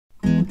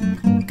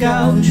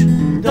couch,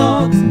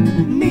 dogs,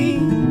 me,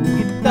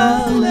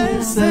 guitar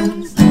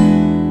lessons.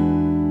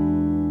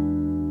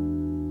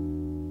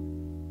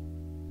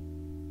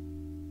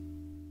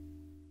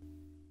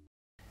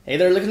 Hey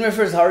there,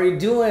 LickNRiffers, how are you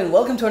doing?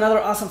 Welcome to another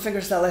awesome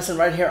fingerstyle lesson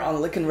right here on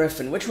LickNRiff,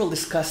 in which we'll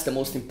discuss the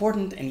most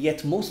important and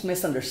yet most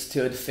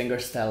misunderstood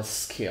fingerstyle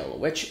skill,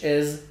 which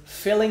is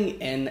filling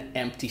in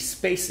empty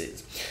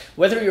spaces.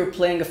 Whether you're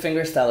playing a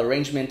fingerstyle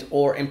arrangement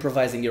or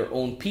improvising your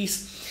own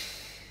piece,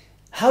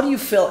 how do you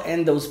fill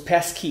in those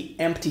pesky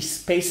empty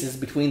spaces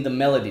between the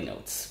melody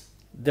notes?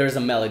 There's a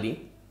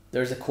melody,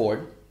 there's a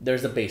chord,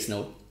 there's a bass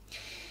note,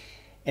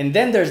 and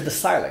then there's the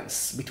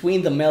silence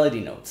between the melody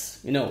notes.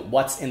 You know,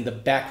 what's in the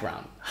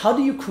background. How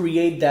do you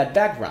create that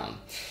background?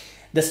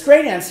 The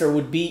straight answer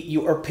would be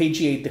you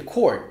arpeggiate the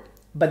chord,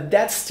 but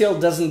that still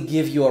doesn't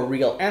give you a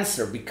real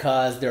answer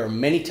because there are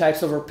many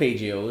types of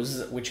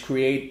arpeggios which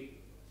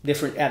create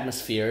different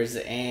atmospheres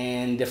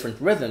and different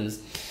rhythms.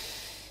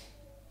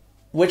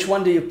 Which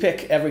one do you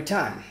pick every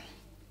time?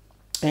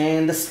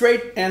 And the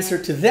straight answer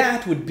to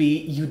that would be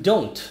you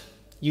don't.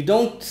 You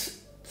don't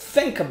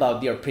think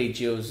about the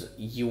arpeggios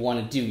you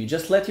want to do. You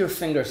just let your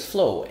fingers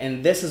flow.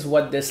 And this is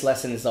what this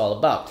lesson is all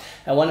about.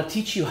 I want to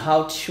teach you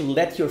how to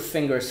let your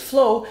fingers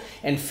flow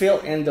and fill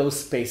in those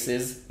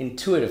spaces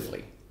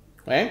intuitively.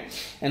 Right?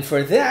 And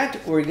for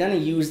that, we're going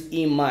to use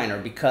E minor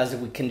because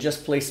we can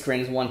just play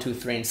strings 1, 2,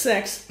 3, and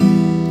 6.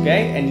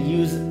 Okay? And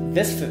use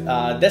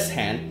this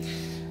hand,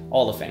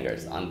 all the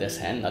fingers on this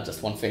hand, not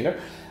just one finger,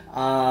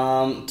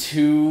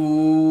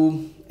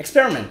 to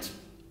experiment,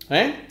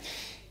 right?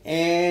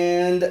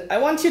 And I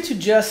want you to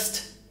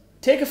just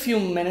take a few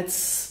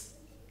minutes,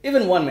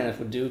 even 1 minute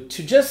would do,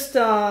 to just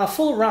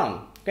fool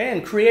around, okay,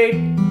 and create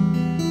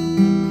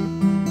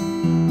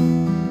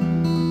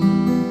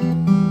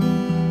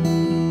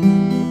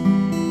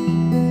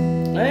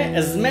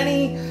as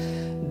many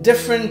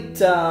different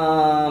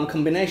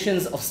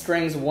combinations of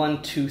strings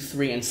 1, 2,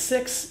 3, and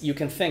 6 you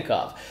can think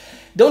of.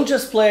 Don't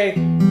just play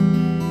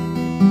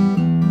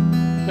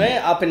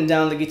up and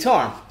down the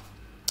guitar.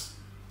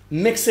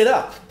 Mix it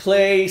up.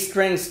 Play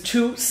strings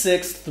 2,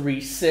 6, 3,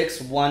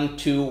 6, 1,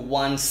 2,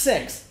 1,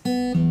 6.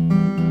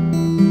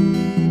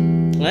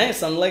 Right?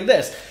 Something like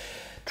this.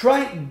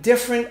 Try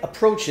different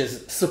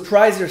approaches.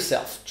 Surprise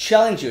yourself.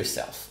 Challenge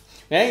yourself.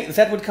 Okay?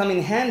 That would come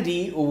in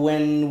handy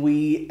when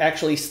we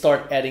actually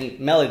start adding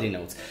melody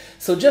notes.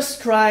 So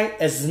just try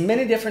as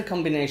many different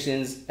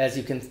combinations as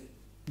you can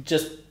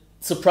just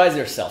surprise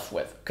yourself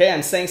with. Okay,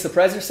 I'm saying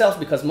surprise yourself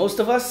because most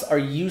of us are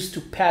used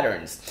to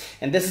patterns.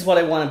 And this is what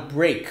I want to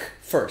break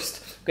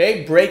first.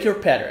 Okay, break your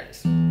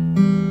patterns.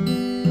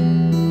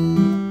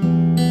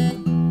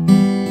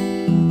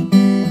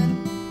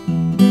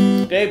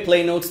 Okay,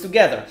 play notes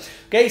together.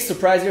 Okay,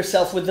 surprise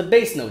yourself with the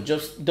bass note.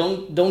 Just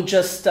don't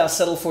just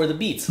settle for the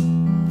beats.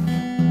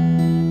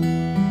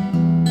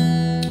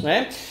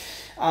 Okay,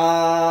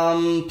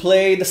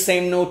 play the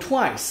same note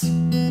twice.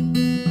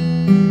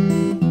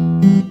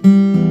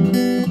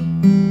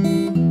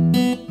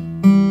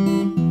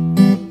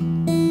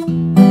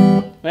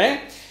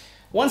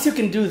 Once you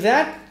can do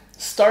that,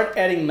 start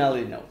adding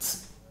melody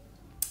notes.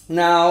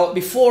 Now,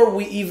 before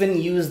we even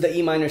use the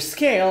E minor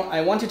scale,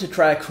 I want you to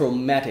try a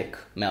chromatic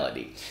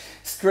melody.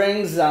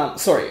 Strings,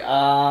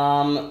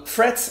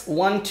 frets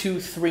 1, 2,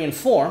 3, and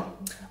 4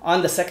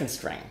 on the second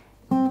string.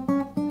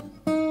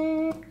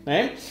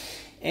 Okay?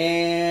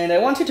 And I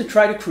want you to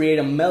try to create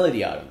a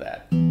melody out of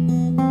that.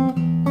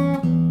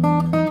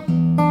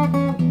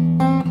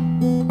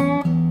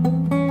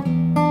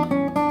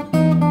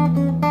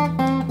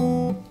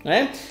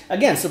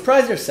 Again,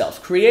 surprise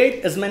yourself.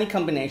 Create as many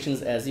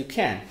combinations as you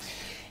can.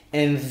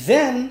 And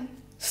then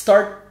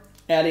start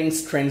adding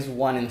strings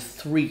 1 and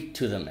 3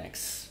 to the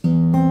mix.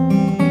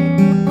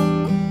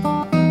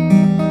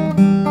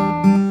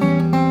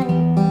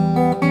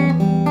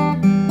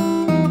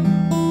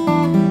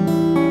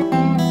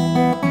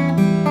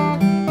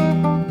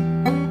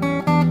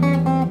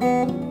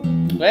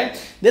 Okay?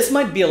 This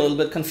might be a little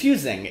bit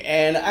confusing,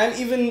 and I'm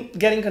even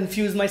getting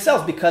confused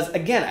myself because,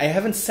 again, I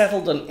haven't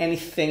settled on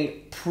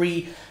anything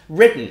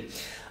pre-written.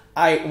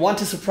 I want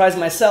to surprise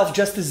myself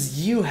just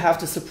as you have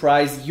to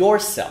surprise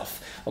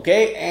yourself,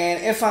 okay?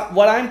 And if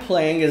what I'm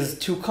playing is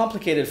too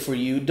complicated for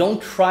you,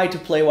 don't try to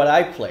play what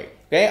I play,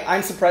 okay?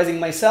 I'm surprising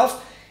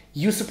myself,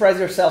 you surprise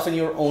yourself in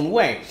your own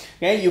way,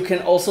 okay? You can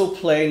also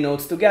play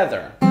notes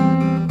together.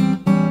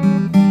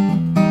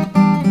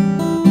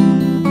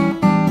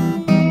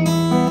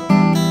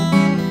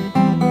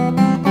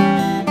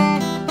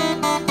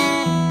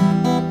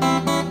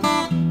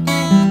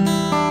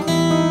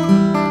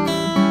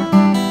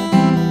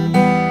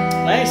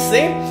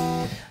 See?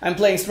 I'm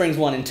playing strings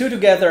 1 and 2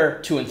 together,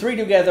 2 and 3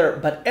 together,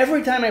 but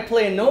every time I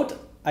play a note,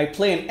 I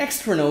play an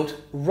extra note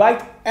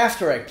right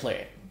after I play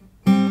it.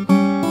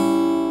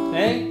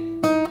 Okay?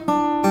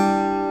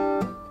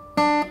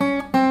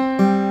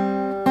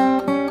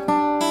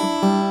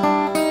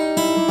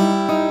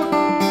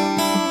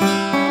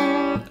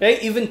 Okay,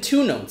 even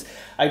 2 notes.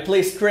 I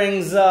play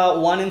strings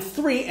 1 and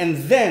 3 and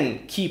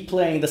then keep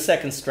playing the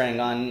second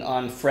string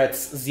on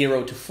frets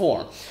 0 to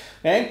 4.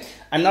 Okay,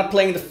 I'm not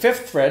playing the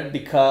 5th fret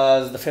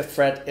because the 5th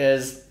fret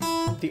is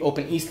the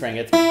open E string.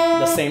 It's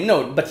the same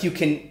note, but you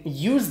can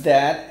use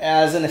that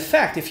as an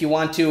effect if you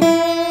want to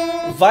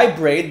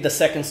vibrate the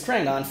 2nd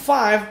string on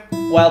 5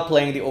 while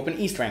playing the open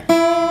E string.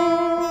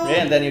 Okay,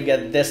 and then you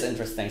get this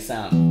interesting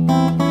sound.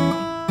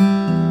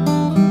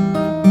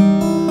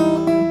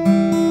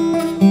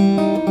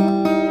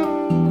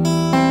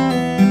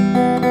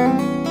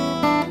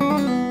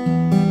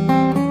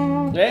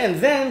 Okay,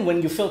 and then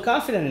when you feel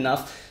confident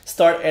enough,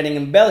 start adding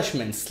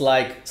embellishments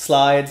like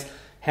slides,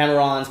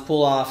 hammer-ons,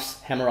 pull-offs,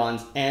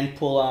 hammer-ons, and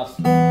pull-offs.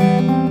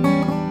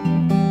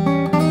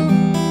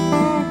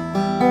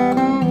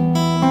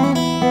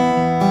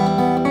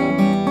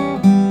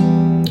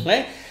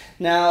 Okay?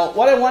 Now,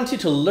 what I want you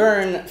to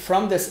learn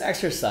from this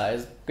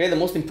exercise, okay, the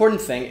most important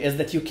thing is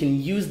that you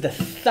can use the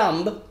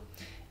thumb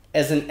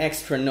as an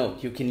extra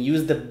note. You can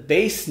use the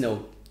bass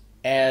note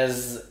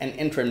as an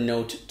interim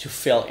note to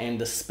fill in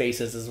the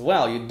spaces as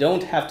well. You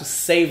don't have to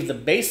save the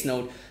bass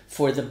note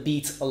for the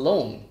beats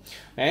alone.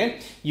 Okay?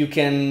 You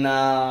can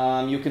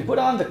put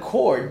on the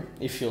chord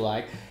if you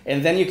like,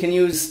 and then you can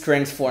use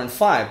strings 4 and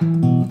 5.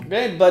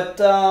 Okay, but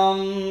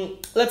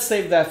let's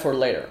save that for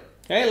later.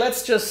 Okay,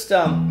 let's just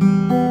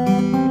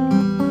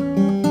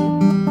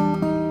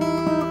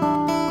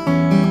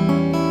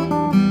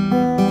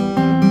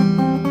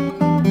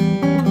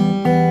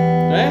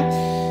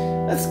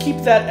let's keep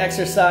that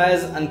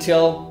exercise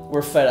until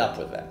we're fed up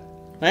with that.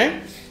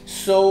 Right?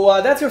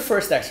 So that's your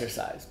first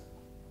exercise.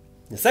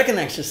 The second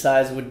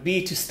exercise would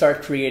be to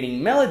start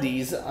creating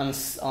melodies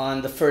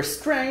on the first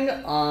string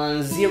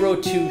on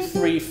 0, 2,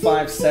 3,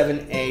 5,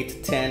 7,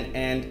 8, 10,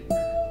 and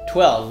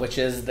 12, which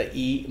is the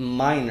E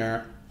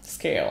minor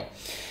scale.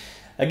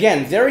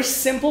 Again, very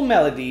simple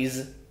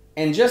melodies,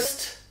 and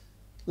just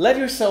let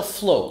yourself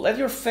flow. Let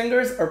your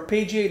fingers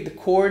arpeggiate the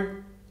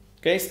chord,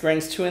 okay,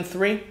 strings 2 and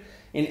 3,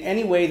 in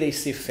any way they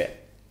see fit.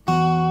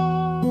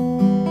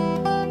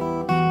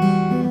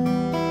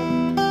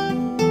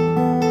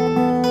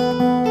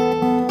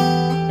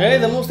 Okay,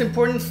 the most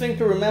important thing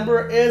to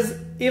remember is,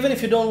 even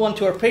if you don't want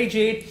to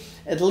arpeggiate,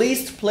 at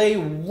least play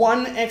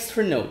one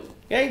extra note.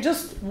 Okay,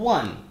 just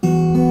one.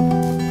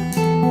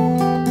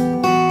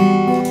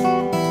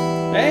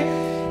 Okay,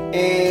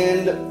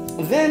 and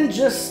then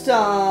just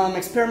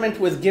experiment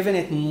with giving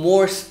it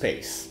more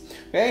space.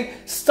 Okay,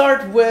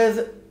 start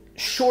with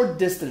short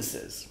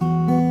distances.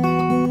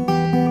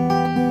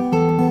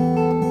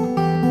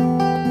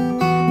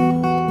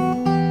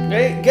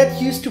 Okay,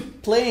 get used to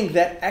playing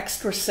that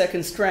extra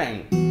 2nd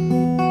string.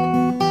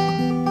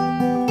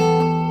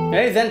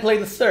 Okay, then play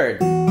the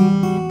 3rd.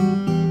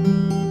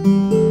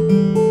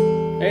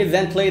 Okay,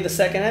 then play the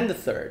 2nd and the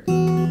 3rd.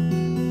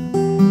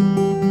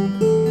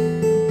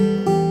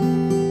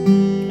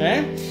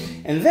 Okay,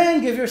 and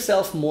then give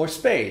yourself more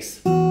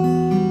space.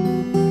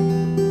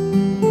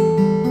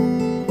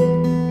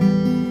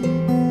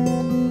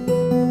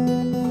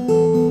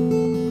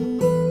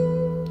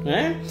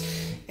 Okay,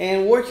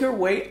 and work your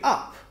way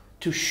up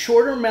to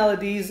shorter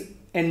melodies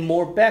and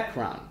more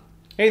background.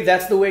 Okay,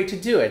 that's the way to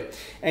do it.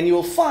 And you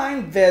will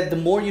find that the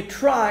more you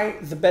try,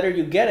 the better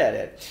you get at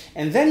it.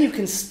 And then you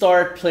can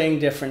start playing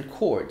different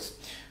chords.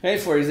 Okay,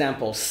 for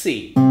example,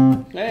 C.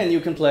 Okay, and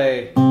you can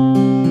play...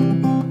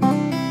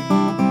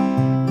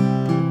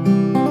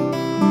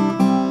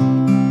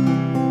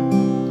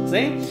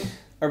 See?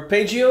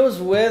 Arpeggios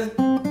with...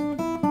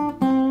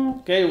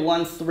 Okay,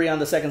 1, 3 on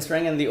the 2nd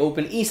string and the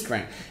open E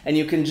string. And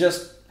you can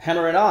just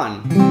hammer it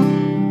on.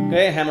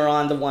 Okay, hammer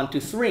on the 1, 2,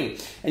 3.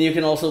 And you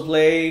can also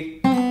play...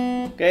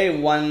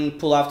 Okay, 1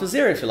 pull off to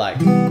 0 if you like.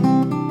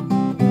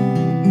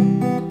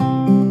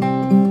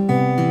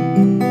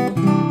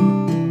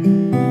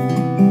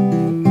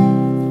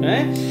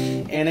 Okay?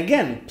 And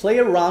again, play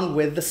around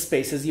with the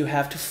spaces you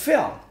have to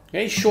fill.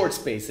 Okay, short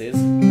spaces.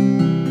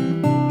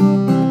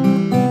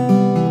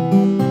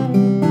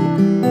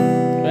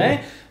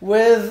 Okay?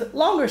 With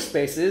longer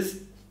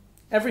spaces,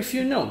 every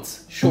few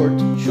notes. Short,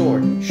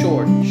 short,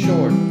 short,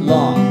 short,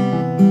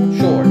 long,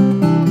 short,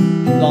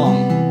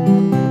 long.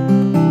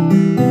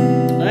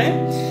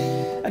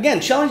 Again,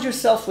 challenge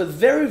yourself with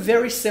very,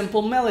 very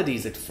simple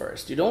melodies at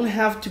first. You don't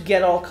have to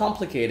get all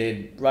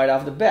complicated right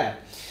off the bat.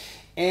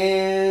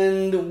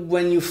 And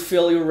when you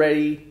feel you're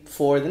ready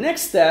for the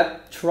next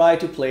step, try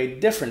to play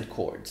different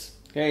chords.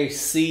 Okay,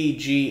 C,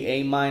 G,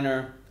 A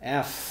minor,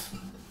 F.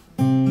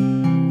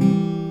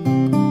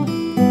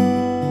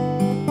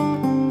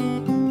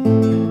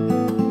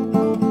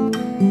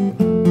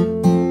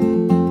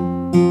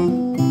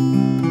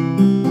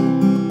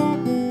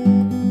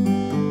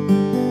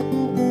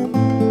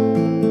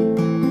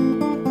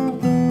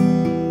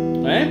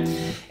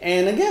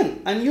 And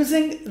again, I'm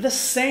using the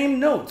same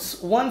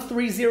notes, 1,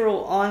 3, 0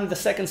 on the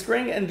 2nd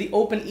string and the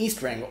open E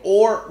string,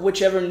 or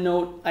whichever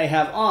note I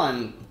have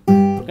on.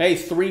 Okay,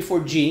 3 for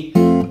G,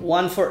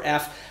 1 for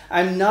F.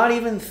 I'm not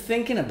even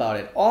thinking about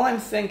it. All I'm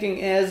thinking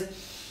is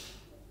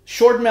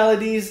short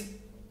melodies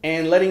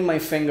and letting my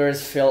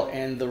fingers fill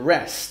in the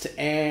rest.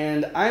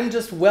 And I'm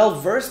just well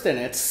versed in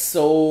it,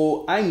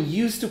 so I'm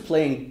used to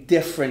playing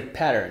different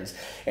patterns.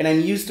 And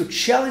I'm used to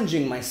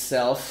challenging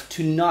myself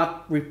to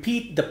not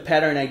repeat the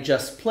pattern I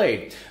just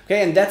played.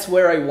 Okay, and that's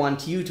where I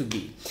want you to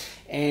be.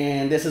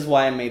 And this is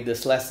why I made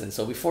this lesson.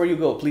 So before you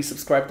go, please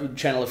subscribe to the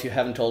channel if you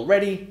haven't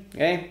already.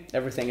 Okay,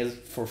 everything is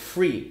for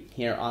free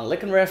here on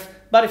LickNRiff.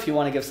 But if you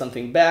want to give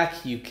something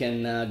back, you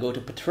can go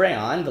to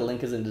Patreon. The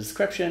link is in the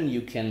description.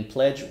 You can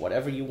pledge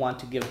whatever you want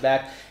to give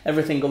back.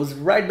 Everything goes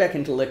right back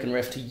into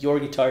LickNRiff to your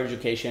guitar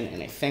education.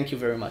 And I thank you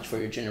very much for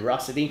your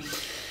generosity.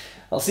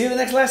 I'll see you in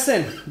the next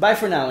lesson. Bye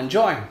for now.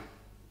 Enjoy.